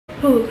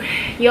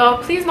Y'all,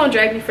 please don't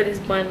drag me for this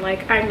bun.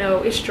 Like, I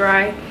know it's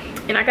dry,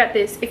 and I got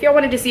this. If y'all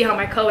wanted to see how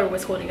my color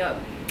was holding up,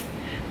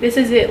 this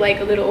is it like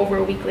a little over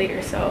a week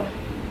later. So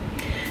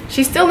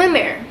she's still in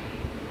there.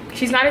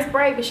 She's not as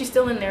bright, but she's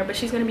still in there, but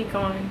she's gonna be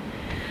gone.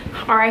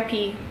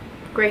 R.I.P.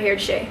 gray-haired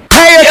Chae.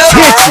 Pay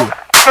attention.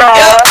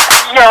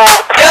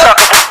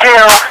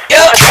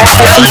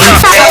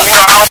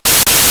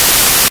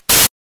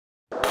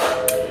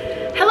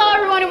 Hello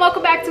everyone and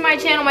welcome back to my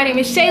channel. My name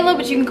is Shayla,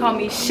 but you can call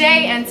me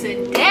Chae, and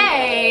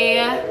today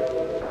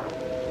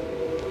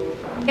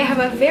I have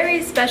a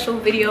very special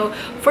video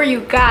for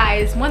you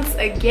guys once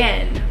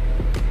again.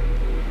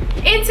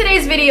 In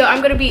today's video,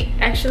 I'm gonna be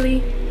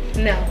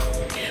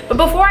But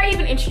before I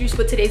even introduce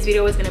what today's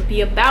video is gonna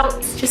be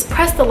about, just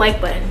press the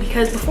like button,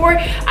 because before,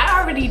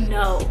 I already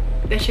know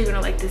that you're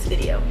gonna like this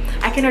video.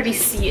 I can already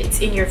see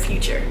it in your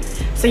future.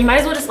 So you might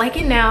as well just like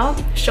it now,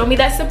 show me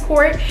that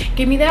support,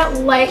 give me that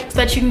like so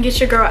that you can get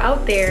your girl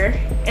out there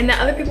and that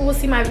other people will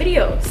see my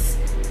videos.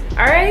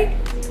 All right?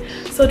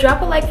 So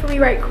drop a like for me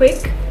right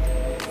quick.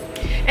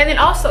 And then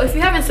also, if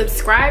you haven't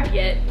subscribed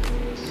yet,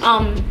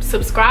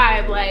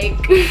 subscribe. Like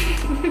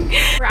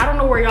I don't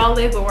know where y'all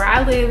live, but where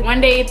I live,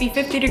 one day it be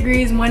 50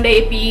 degrees, one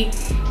day it be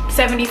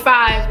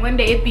 75, one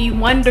day it be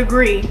 1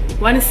 degree,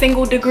 one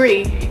single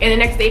degree, and the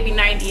next day it be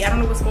 90. I don't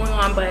know what's going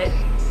on, but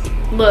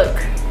look,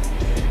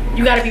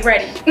 you gotta be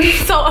ready.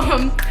 So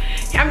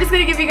I'm just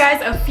gonna give you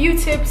guys a few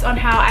tips on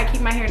how I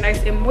keep my hair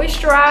nice and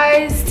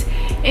moisturized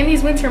in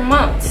these winter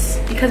months,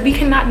 because we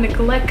cannot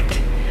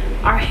neglect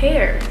our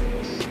hair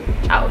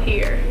out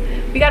here.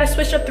 We gotta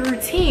switch up the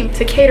routine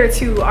to cater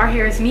to our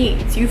hair's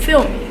needs, you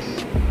feel me?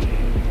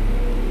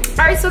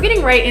 All right, so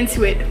getting right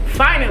into it,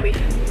 finally.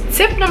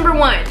 Tip number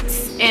 1,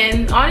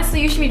 and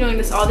honestly you should be doing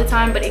this all the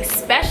time, but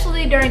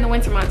especially during the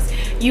winter months,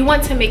 you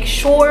want to make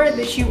sure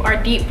that you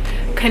are deep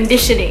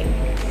conditioning.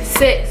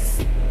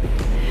 Sis,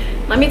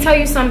 let me tell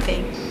you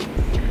something.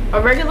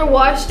 A regular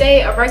wash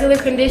day, a regular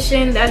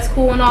condition, that's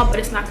cool and all, but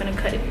it's not gonna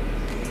cut it.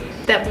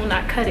 That will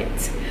not cut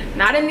it.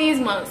 Not in these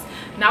months,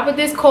 not with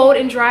this cold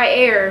and dry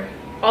air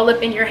all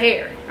up in your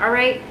hair. All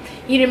right,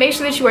 you need to make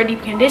sure that you are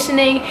deep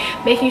conditioning,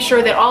 making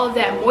sure that all of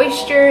that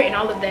moisture and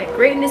all of that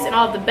greatness and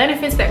all of the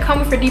benefits that come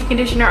with a deep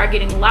conditioner are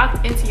getting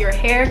locked into your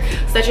hair,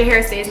 so that your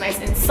hair stays nice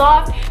and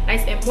soft,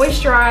 nice and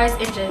moisturized,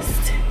 and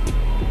just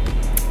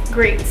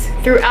great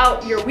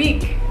throughout your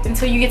week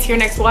until you get to your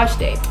next wash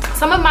day.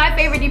 Some of my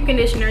favorite deep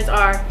conditioners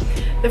are,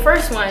 the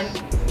first one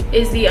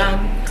is the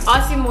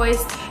Aussie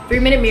Moist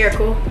 3-Minute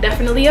Miracle,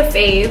 definitely a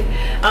fave.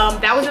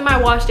 That was in my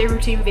wash day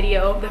routine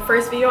video, the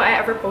first video I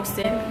ever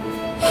posted.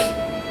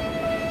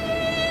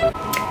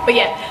 But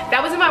yeah,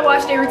 that was in my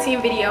wash day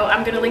routine video.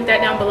 I'm gonna link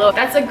that down below.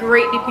 That's a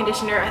great deep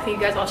conditioner. I think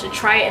you guys all should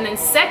try it. And then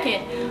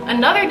second,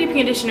 another deep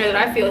conditioner that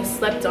I feel is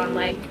slept on.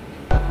 Like,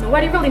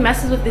 nobody really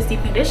messes with this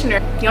deep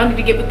conditioner. Y'all need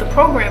to get with the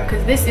program,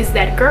 because this is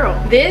that girl.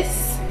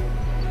 This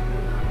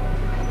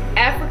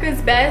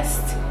Africa's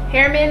Best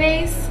Hair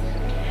Mayonnaise.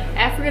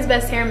 Africa's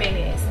Best Hair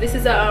Mayonnaise. This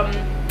is a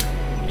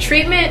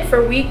treatment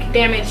for weak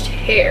damaged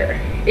hair.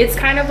 It's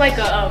kind of like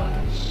a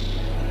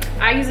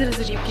I use it as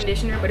a deep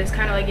conditioner, but it's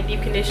kind of like a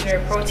deep conditioner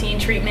protein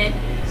treatment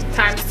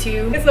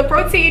 ×2. It's a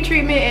protein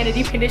treatment and a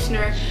deep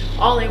conditioner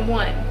all in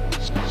one,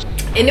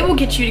 and it will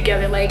get you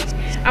together. Like,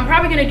 I'm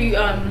probably gonna do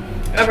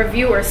a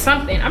review or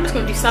something. I'm just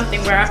gonna do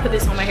something where I put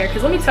this on my hair,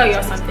 because let me tell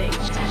y'all something,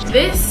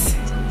 this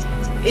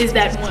is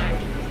that one.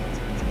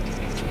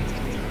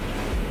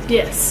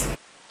 Yes.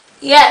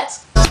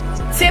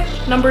 Tip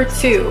number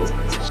 2.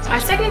 My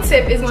second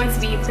tip is going to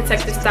be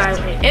protective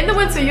styling. In the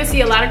winter, you'll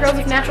see a lot of girls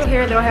with natural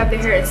hair. They'll have their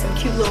hair in some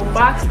cute little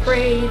box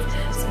braids,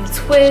 some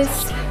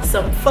twists,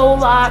 some faux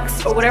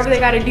locks, or whatever they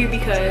gotta do,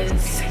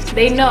 because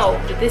they know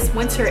that this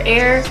winter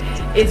air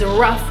is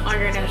rough on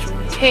your natural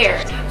hair.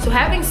 So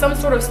having some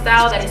sort of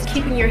style that is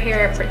keeping your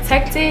hair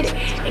protected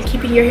and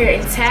keeping your hair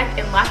intact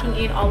and locking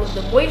in all of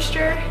the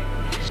moisture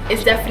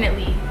is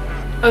definitely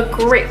a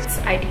great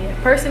idea.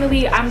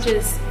 Personally, I'm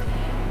just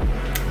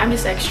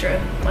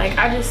extra. Like,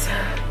 I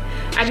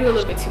do a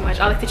little bit too much.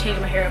 I like to change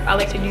my hair up. I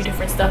like to do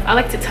different stuff. I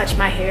like to touch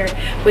my hair,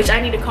 which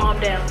I need to calm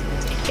down.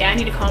 Yeah, I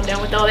need to calm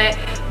down with all that.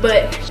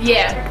 But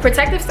yeah,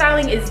 protective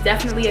styling is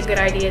definitely a good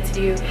idea to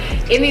do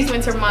in these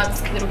winter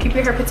months, because it'll keep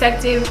your hair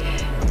protective.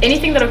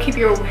 Anything that'll keep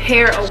your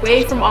hair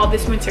away from all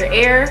this winter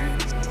air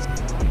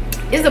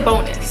is a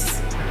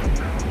bonus.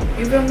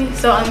 You feel me?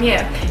 So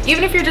yeah,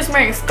 even if you're just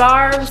wearing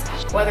scarves,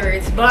 whether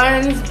it's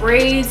buns,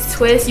 braids,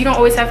 twists, you don't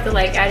always have to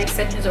like add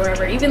extensions or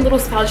whatever. Even little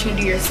styles you can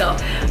do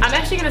yourself. I'm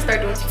actually gonna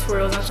start doing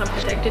tutorials on some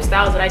protective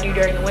styles that I do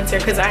during the winter,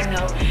 because I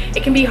know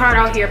it can be hard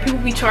out here. People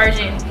be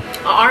charging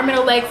an arm and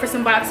a leg for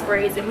some box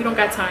braids, and we don't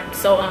got time.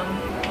 So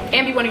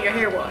and be wanting your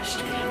hair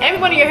washed, and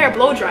be wanting your hair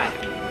blow dried,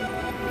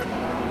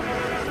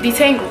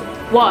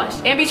 detangled,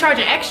 washed, and be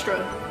charging extra.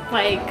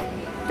 Like,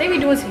 they be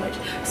doing too much.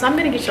 So I'm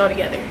gonna get y'all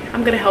together.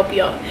 I'm gonna help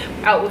y'all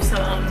out with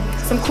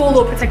some cool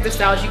little protective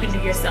styles you can do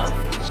yourself.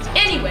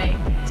 Anyway,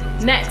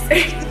 next,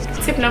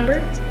 tip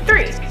number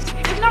 3.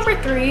 Tip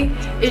number 3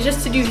 is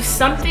just to do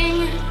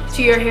something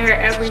to your hair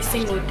every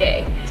single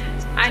day.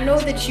 I know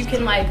that you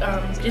can like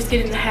just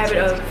get in the habit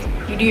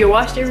of you do your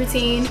wash day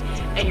routine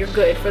and you're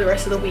good for the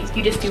rest of the week.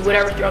 You just do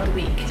whatever throughout the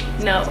week.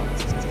 No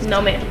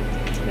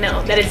ma'am,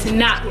 no, that is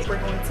not what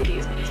we're going to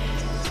do.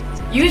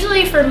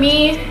 Usually for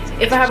me,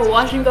 if I have a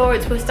wash and go or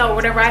twist out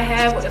whatever I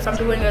have, if I'm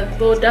doing a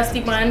little dusty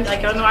bun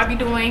like y'all know I be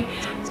doing,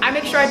 I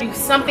make sure I do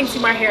something to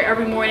my hair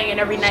every morning and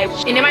every night.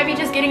 And it might be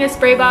just getting a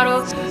spray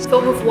bottle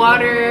filled with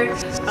water,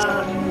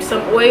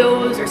 some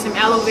oils or some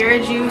aloe vera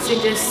juice,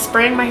 and just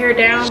spraying my hair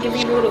down,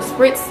 giving it a little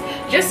spritz.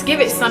 Just give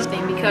it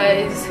something,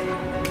 because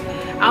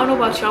I don't know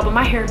about y'all, but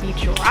my hair be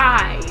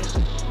dry.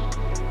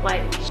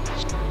 Like,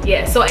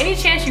 yeah, so any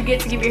chance you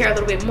get to give your hair a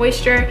little bit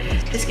moisture,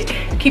 just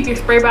keep your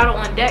spray bottle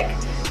on deck,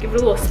 give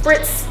it a little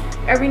spritz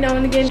every now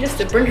and again just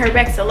to bring her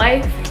back to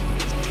life,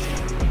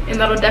 and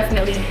that'll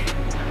definitely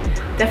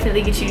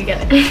get you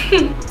together.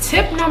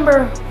 Tip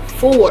number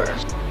 4.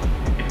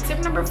 Tip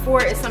number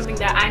 4 is something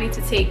that I need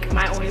to take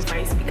my own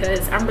advice,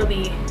 because I'm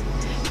really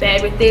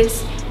bad with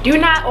this. Do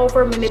not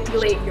over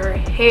manipulate your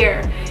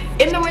hair.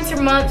 In the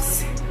winter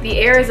months, the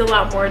air is a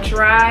lot more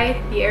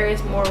dry, the air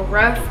is more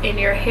rough, and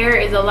your hair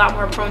is a lot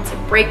more prone to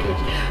breakage.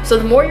 So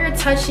the more you're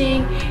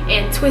touching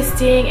and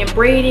twisting and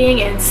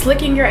braiding and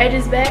slicking your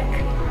edges back,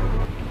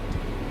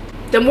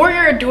 the more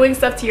you're doing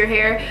stuff to your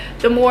hair,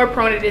 the more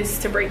prone it is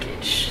to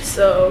breakage.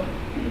 So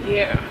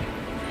yeah,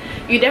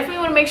 you definitely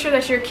want to make sure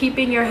that you're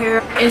keeping your hair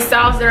in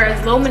styles that are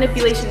as low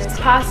manipulation as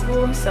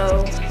possible.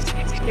 So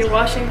your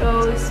wash and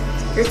goes,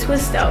 your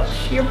twist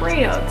outs, your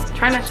braid outs,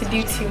 try not to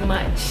do too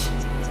much,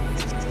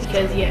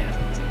 because yeah,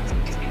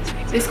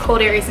 this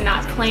cold air is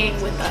not playing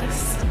with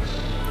us,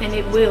 and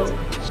it will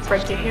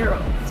break your hair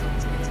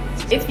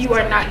off if you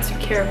are not too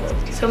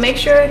careful. So make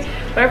sure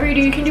whatever you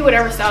do, you can do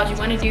whatever styles you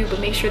want to do,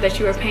 but make sure that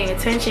you are paying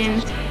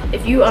attention.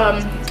 If you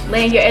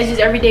laying your edges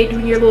every day,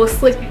 doing your little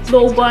slick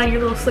little bun,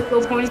 your little slick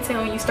little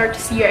ponytail, and you start to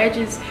see your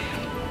edges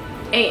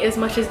ain't as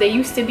much as they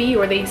used to be,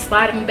 or they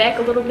sliding back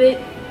a little bit,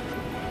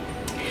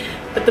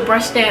 put the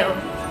brush down,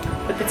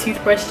 put the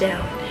toothbrush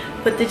down,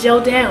 put the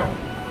gel down,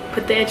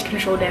 put the edge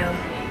control down.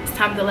 It's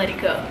time to let it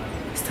go.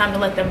 It's time to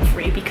let them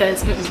free,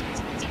 because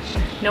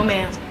no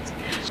ma'am,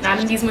 not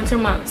in these winter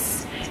months.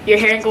 Your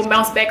hair ain't gonna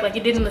bounce back like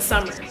it did in the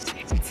summer.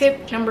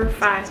 Tip number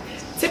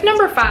 5. Tip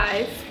number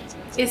 5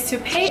 is to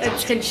pay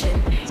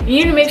attention. You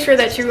need to make sure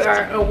that you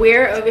are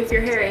aware of if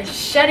your hair is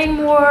shedding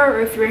more,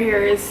 or if your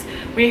hair is,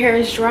 when your hair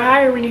is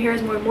dry, or when your hair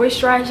is more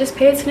moisturized. Just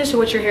pay attention to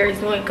what your hair is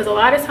doing, because a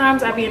lot of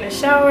times I be in the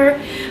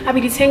shower, I be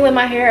detangling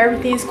my hair,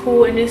 everything's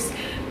cool, and this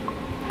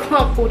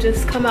clump will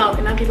just come out,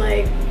 and I'll be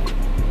like,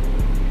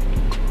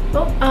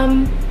 well,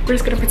 we're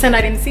just gonna pretend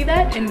I didn't see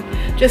that and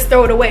just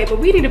throw it away. But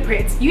we need to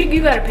pay,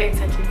 you gotta pay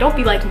attention. Don't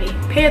be like me.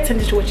 Pay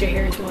attention to what your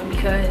hair is doing,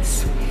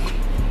 because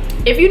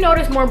if you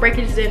notice more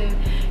breakage than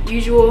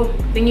usual,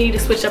 then you need to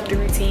switch up the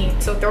routine.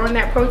 So throw in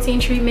that protein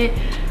treatment,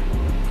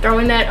 throw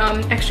in that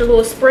extra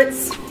little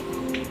spritz,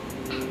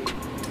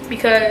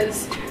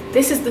 because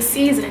this is the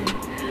season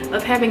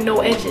of having no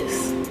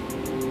edges.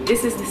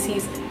 This is the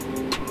season,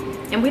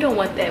 and we don't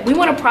want that. We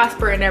want to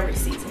prosper in every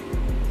season,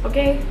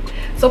 okay?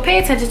 So pay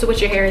attention to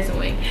what your hair is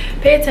doing.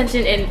 Pay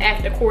attention and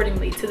act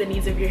accordingly to the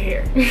needs of your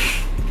hair.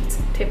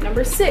 Tip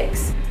number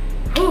 6.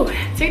 Whew.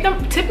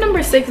 Tip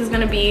number 6 is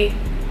gonna be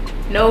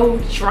no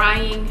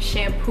drying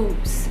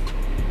shampoos.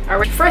 All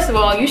right, first of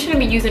all, you shouldn't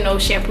be using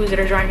those shampoos that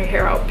are drying your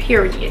hair out,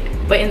 period.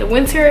 But in the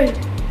winter,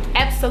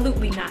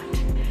 absolutely not.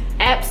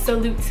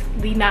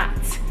 Absolutely not.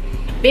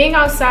 Being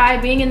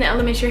outside, being in the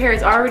elements, your hair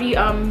is already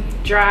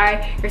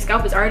dry, your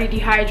scalp is already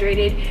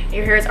dehydrated,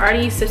 your hair is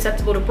already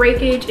susceptible to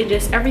breakage, and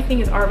just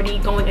everything is already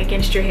going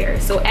against your hair.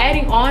 So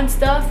adding on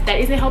stuff that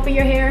isn't helping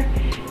your hair,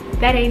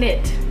 that ain't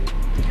it.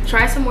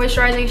 Try some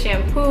moisturizing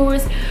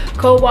shampoos,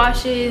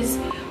 co-washes.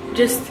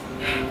 Just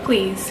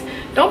please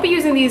don't be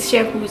using these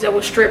shampoos that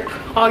will strip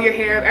all your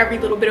hair of every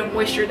little bit of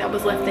moisture that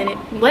was left in it.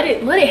 Let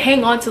it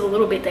hang on to the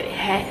little bit that it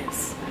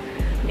has.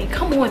 I mean,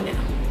 come on now.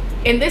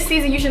 In this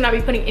season, you should not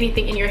be putting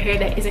anything in your hair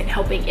that isn't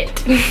helping it.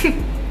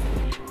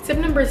 Tip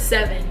number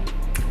 7.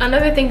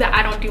 Another thing that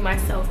I don't do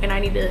myself, and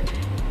I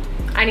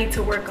need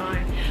to work on.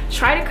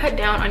 Try to cut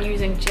down on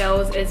using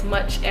gels as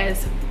much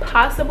as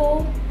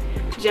possible.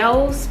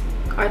 Gels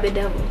are the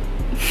devil.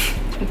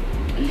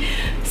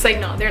 It's like,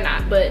 no, they're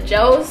not, but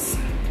gels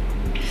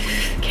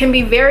can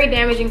be very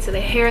damaging to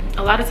the hair.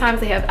 A lot of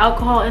times they have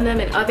alcohol in them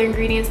and other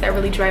ingredients that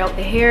really dry out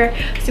the hair.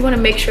 So you want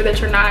to make sure that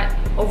you're not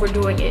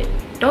overdoing it.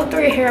 Don't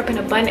throw your hair up in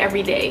a bun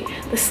every day.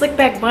 The slick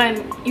back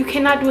bun, you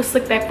cannot do a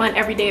slick back bun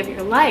every day of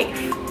your life.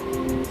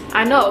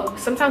 I know,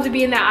 sometimes we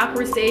be in that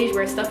awkward stage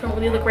where stuff don't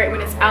really look right when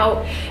it's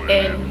out,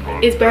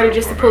 and it's better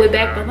just to pull it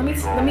back. But let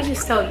me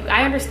just tell you,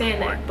 I understand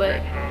that,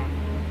 but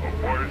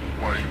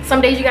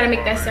some days you gotta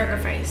make that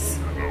sacrifice.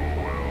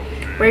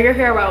 Wear your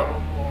hair out,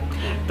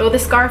 throw the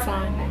scarf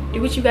on, do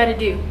what you gotta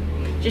do.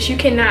 Just you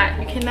cannot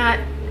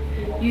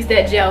use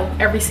that gel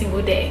every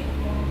single day.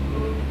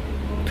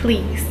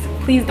 Please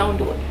don't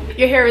do it.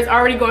 Your hair is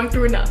already going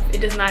through enough.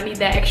 It does not need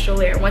that extra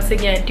layer. Once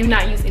again, do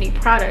not use any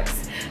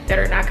products that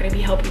are not going to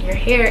be helping your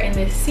hair in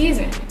this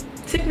season.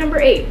 Tip number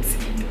 8.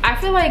 I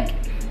feel like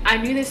I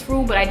knew this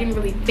rule, but I didn't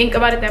really think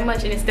about it that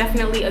much, and it's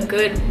definitely a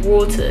good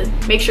rule to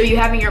make sure you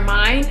have in your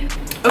mind.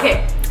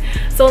 Okay,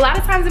 so a lot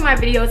of times in my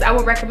videos, I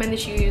would recommend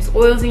that you use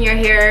oils in your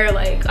hair,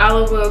 like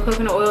olive oil,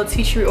 coconut oil,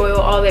 tea tree oil,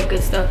 all that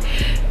good stuff.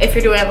 If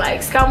you're doing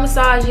like scalp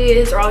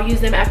massages, or I'll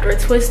use them after a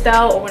twist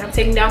out, or when I'm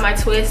taking down my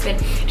twist,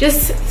 and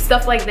just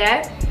stuff like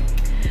that.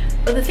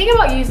 But the thing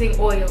about using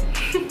oil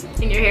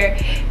in your hair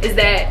is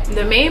that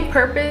the main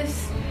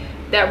purpose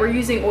that we're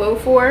using oil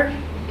for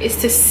is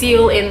to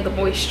seal in the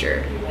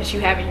moisture that you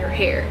have in your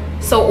hair.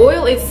 So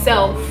oil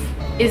itself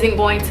isn't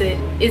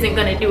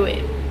gonna do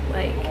it.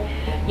 Like,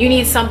 you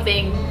need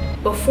something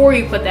before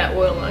you put that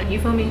oil on,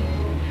 you feel me?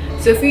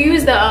 So if you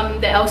use the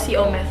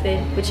LCO method,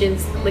 which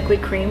is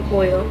liquid cream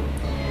oil,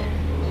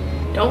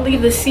 don't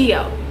leave the C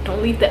out,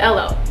 don't leave the L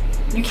out.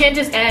 You can't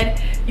just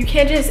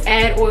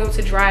add oil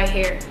to dry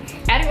hair.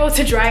 Adding oil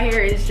to dry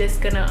hair is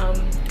just gonna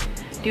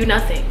do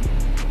nothing.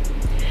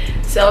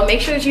 So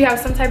make sure that you have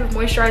some type of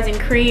moisturizing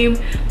cream,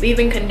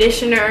 leave-in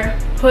conditioner,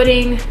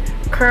 pudding,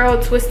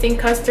 curl, twisting,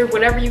 custard,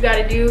 whatever you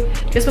gotta do.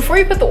 Just before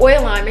you put the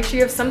oil on, make sure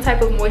you have some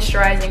type of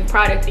moisturizing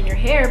product in your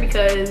hair,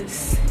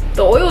 because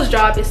the oil's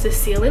job is to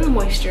seal in the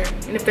moisture.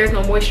 And if there's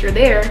no moisture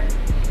there,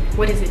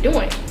 what is it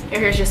doing? Your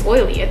hair's just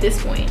oily at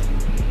this point.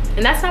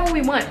 And that's not what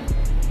we want.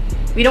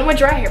 We don't want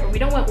dry hair, but we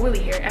don't want oily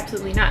hair,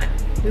 absolutely not.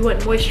 We want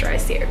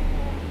moisturized hair.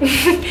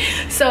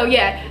 So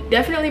yeah,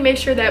 definitely make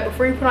sure that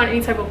before you put on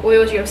any type of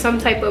oils, you have some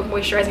type of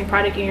moisturizing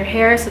product in your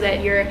hair, so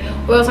that your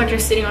oils aren't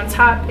just sitting on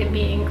top and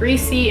being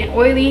greasy and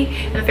oily,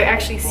 and that they're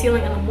actually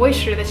sealing in the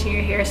moisture that's in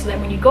your hair, so that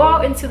when you go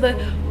out into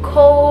the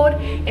cold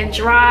and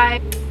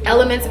dry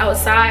elements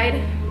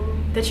outside,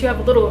 that you have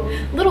a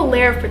little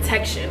layer of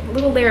protection, a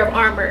little layer of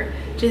armor,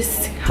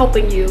 just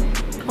helping you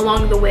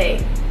along the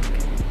way.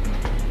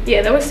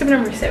 Yeah, that was tip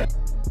number 7.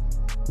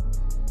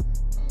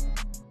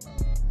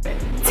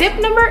 Tip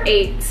number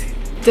 8,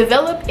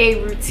 develop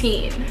a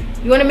routine.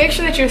 You want to make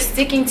sure that you're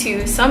sticking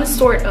to some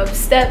sort of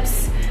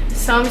steps,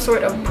 some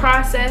sort of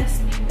process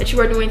that you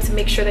are doing to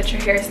make sure that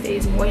your hair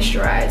stays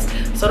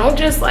moisturized. So don't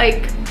just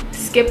like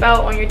skip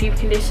out on your deep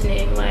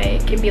conditioning,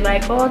 like, and be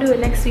like, oh, I'll do it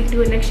next week,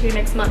 do it next year,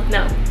 next month.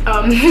 No,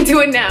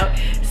 do it now.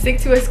 Stick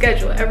to a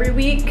schedule. Every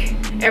week,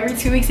 every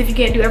 2 weeks, if you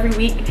can't do every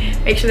week,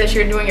 make sure that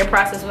you're doing your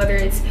process, whether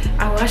it's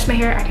I wash my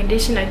hair, I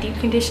condition, I deep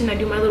condition, I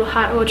do my little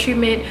hot oil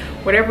treatment,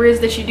 whatever it is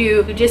that you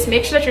do. Just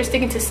make sure that you're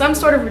sticking to some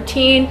sort of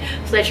routine,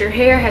 so that your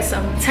hair has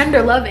some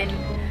tender love and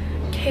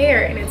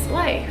care in its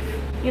life,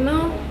 you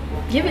know?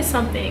 Give it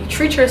something.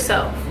 Treat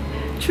yourself.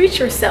 Treat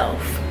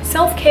yourself.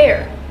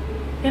 Self-care,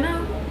 you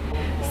know?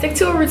 Stick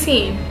to a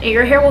routine, and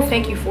your hair will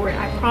thank you for it,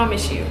 I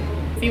promise you.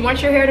 If you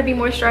want your hair to be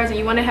moisturized and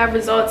you want to have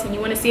results and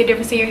you want to see a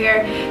difference in your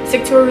hair,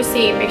 stick to a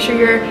routine. Make sure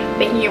you're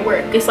making it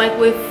work. It's like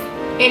with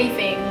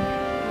anything,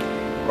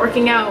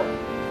 working out,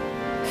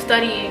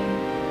 studying,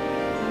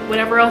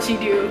 whatever else you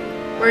do,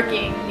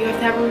 working, you have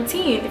to have a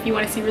routine if you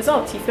want to see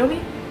results, you feel me?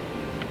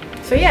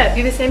 So yeah,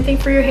 do the same thing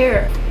for your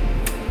hair.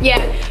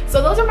 Yeah,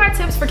 so those are my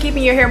tips for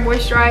keeping your hair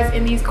moisturized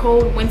in these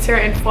cold winter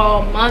and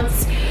fall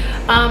months.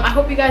 I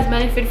hope you guys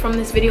benefit from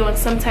this video in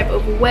some type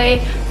of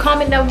way.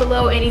 Comment down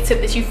below any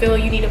tip that you feel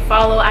you need to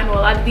follow. I know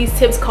a lot of these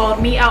tips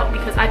called me out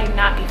because I do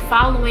not be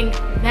following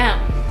them,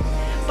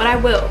 but I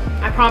will.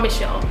 I promise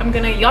y'all.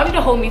 Y'all need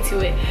to hold me to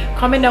it.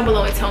 Comment down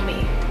below and tell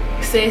me,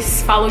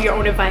 sis, follow your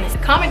own advice.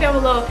 Comment down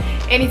below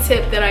any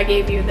tip that I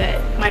gave you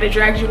that might have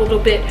dragged you a little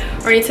bit,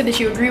 or any tip that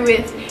you agree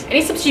with,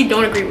 any tips you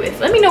don't agree with.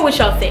 Let me know what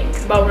y'all think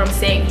about what I'm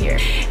saying here.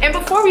 And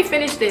before we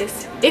finish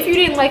this, if you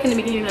didn't like in the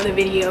beginning of the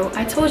video,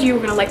 I told you were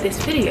gonna like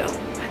this video.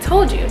 I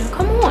told you, now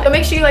come on. So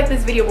make sure you like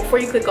this video before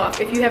you click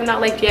off. If you have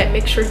not liked yet,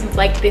 make sure you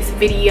like this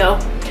video.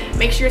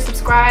 Make sure you're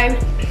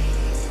subscribed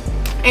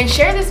and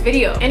share this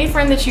video. Any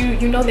friend that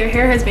you know their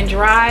hair has been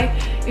dry,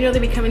 you know they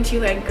be coming to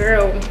you like,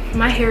 girl,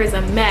 my hair is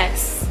a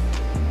mess,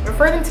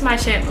 refer them to my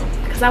channel,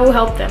 because I will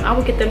help them. I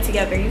will get them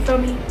together, you feel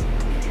me?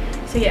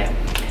 So yeah,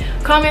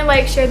 comment,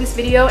 like, share this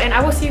video, and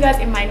I will see you guys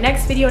in my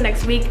next video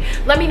next week.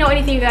 Let me know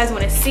anything you guys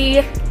want to see,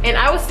 and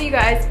I will see you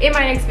guys in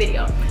my next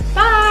video.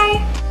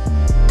 Bye.